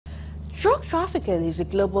Drug trafficking is a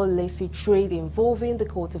global illicit trade involving the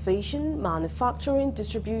cultivation, manufacturing,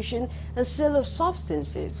 distribution, and sale of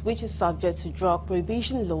substances, which is subject to drug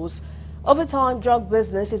prohibition laws. Over time, drug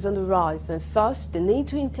business is on the rise, and thus the need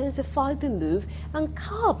to intensify the move and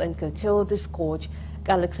curb and curtail the scourge.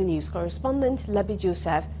 Galaxy News correspondent Lebby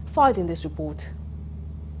Joseph filed in this report.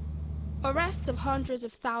 Arrest of hundreds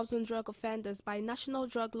of thousands drug offenders by National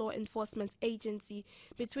Drug Law Enforcement Agency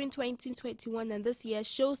between 2021 and this year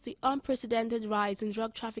shows the unprecedented rise in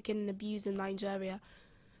drug trafficking and abuse in Nigeria.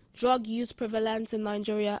 Drug use prevalence in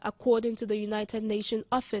Nigeria, according to the United Nations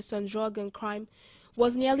Office on Drug and Crime,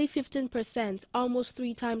 was nearly 15%, almost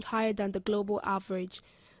 3 times higher than the global average.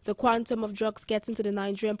 The quantum of drugs getting to the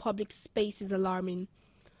Nigerian public space is alarming.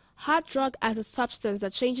 Hard drug as a substance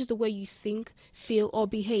that changes the way you think, feel, or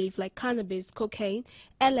behave, like cannabis, cocaine,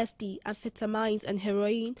 LSD, amphetamines, and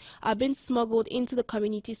heroin, are being smuggled into the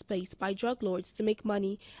community space by drug lords to make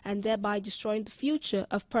money and thereby destroying the future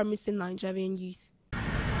of promising Nigerian youth.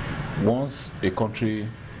 Once a country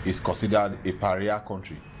is considered a pariah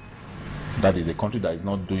country, that is a country that is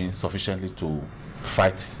not doing sufficiently to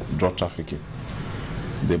fight drug trafficking,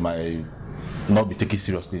 they might not be taken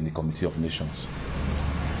seriously in the Committee of Nations.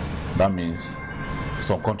 That means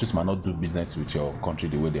some countries might not do business with your country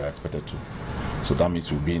the way they are expected to. So that means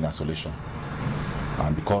you'll be in isolation.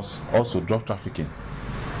 And because also drug trafficking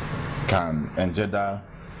can engender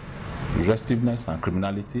restiveness and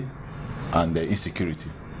criminality and insecurity.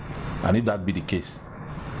 And if that be the case,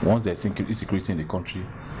 once there's insecurity in the country,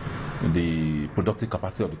 the productive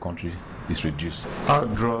capacity of the country is reduced. Our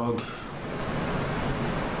drug,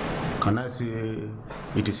 can I say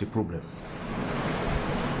it is a problem?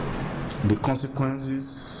 The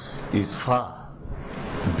consequences is far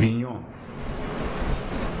beyond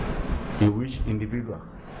in which individual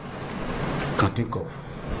can think of,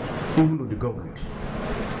 even though the government.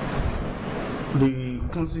 The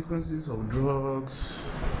consequences of drugs,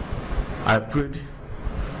 I prayed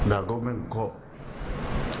that government will come,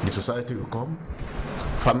 the society will come,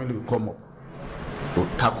 family will come up to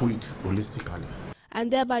tackle it holistically.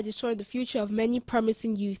 And thereby destroy the future of many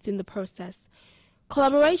promising youth in the process.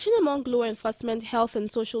 Collaboration among law enforcement, health and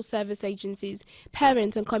social service agencies,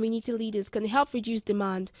 parents and community leaders can help reduce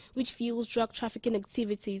demand, which fuels drug trafficking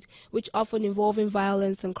activities, which often involve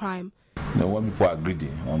violence and crime. When people are greedy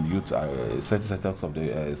on youth, certain sectors of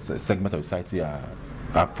the segment of society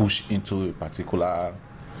are pushed into a particular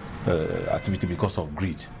activity because of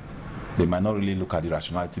greed. They might not really look at the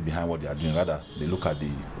rationality behind what they are doing, rather they look at the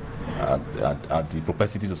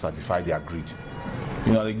propensity to satisfy their greed.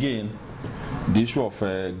 Again, the issue of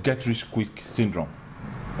get-rich-quick syndrome.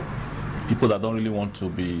 People that don't really want to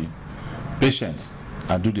be patient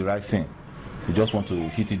and do the right thing. You just want to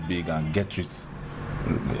hit it big and get rich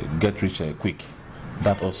quick.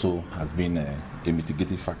 That also has been a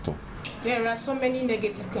mitigating factor. There are so many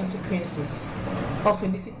negative consequences of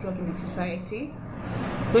illicit drug in the society,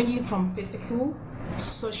 ranging from physical,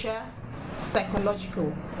 social,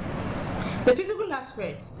 psychological. The physical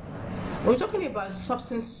aspects, we're talking about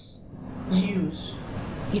substance use,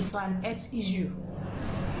 it's an health issue.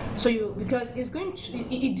 So because it's going to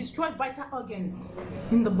it destroys vital organs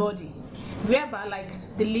in the body, whereby like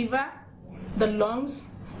the liver, the lungs,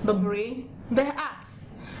 the brain, the heart.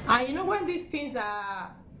 And when these things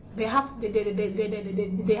are they have their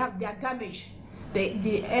damage,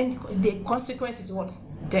 the consequence is what?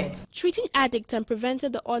 Death. Treating addicts and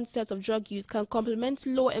preventing the onset of drug use can complement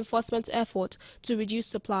law enforcement effort to reduce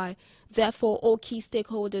supply. Therefore, all key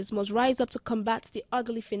stakeholders must rise up to combat the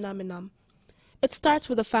ugly phenomenon. It starts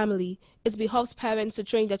with the family. It behoves parents to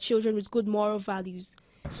train their children with good moral values.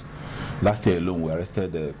 Last year alone, we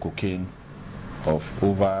arrested cocaine of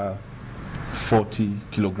over 40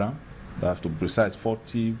 kilograms. To be precise,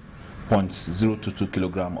 40.022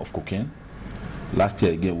 kilograms of cocaine. Last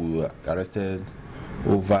year again, we were arrested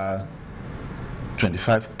over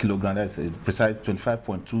 25 kilograms, that's a precise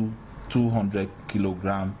 25.200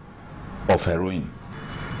 kilograms of heroin.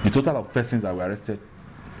 The total of persons that were arrested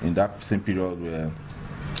in that same period were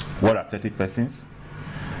 130 persons,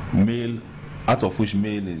 male, out of which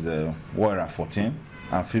male is 114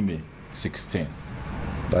 and female 16.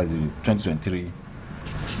 That is the 2023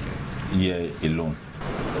 year alone.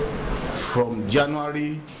 From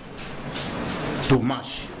January to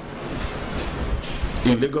March,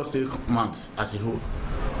 in Lagos State month as a whole,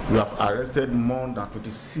 we have arrested more than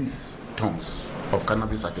 26 tons of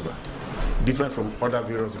cannabis sativa, different from other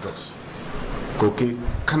various drugs, cocaine,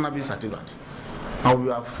 cannabis sativa, and we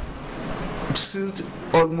have seized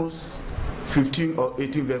almost 15 or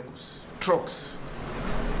 18 vehicles, trucks,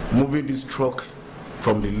 moving this truck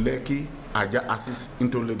from the Lekki Aja axis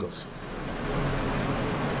into Lagos.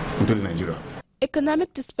 into the Nigeria.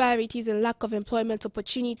 Economic disparities and lack of employment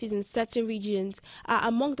opportunities in certain regions are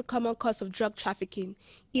among the common cause of drug trafficking.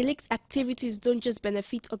 Illicit activities don't just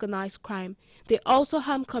benefit organized crime, they also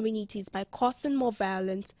harm communities by causing more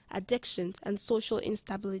violence, addictions, and social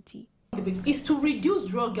instability. Is to reduce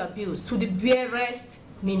drug abuse to the barest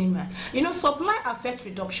minimum. You know, supply affects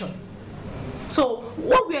reduction. So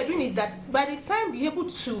what we are doing is that by the time we're able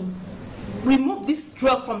to remove this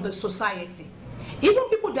drug from the society, even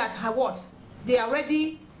people that have what? They are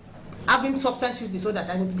already having substance use disorder,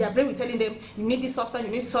 and their brain will telling them, you need this substance,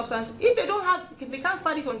 you need this substance. If they don't have, they can't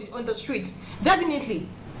find it on the streets, definitely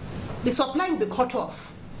the supply will be cut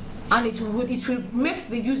off, and it will make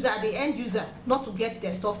the user, the end user, not to get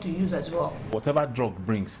their stuff to use as well. Whatever drug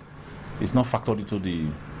brings, it's not factored into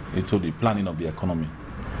the planning of the economy.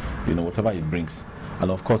 You know, whatever it brings,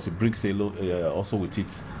 and of course it brings also with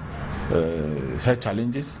it health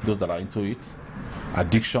challenges, those that are into it,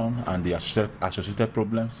 addiction and the associated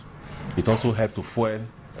problems. It also helps to fuel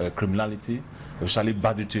criminality, especially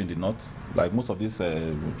banditry in the north. Like most of these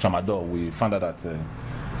tramadol, we found out that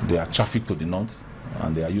they are trafficked to the north,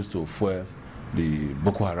 and they are used to fuel the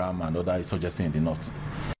Boko Haram and other insurgency in the north.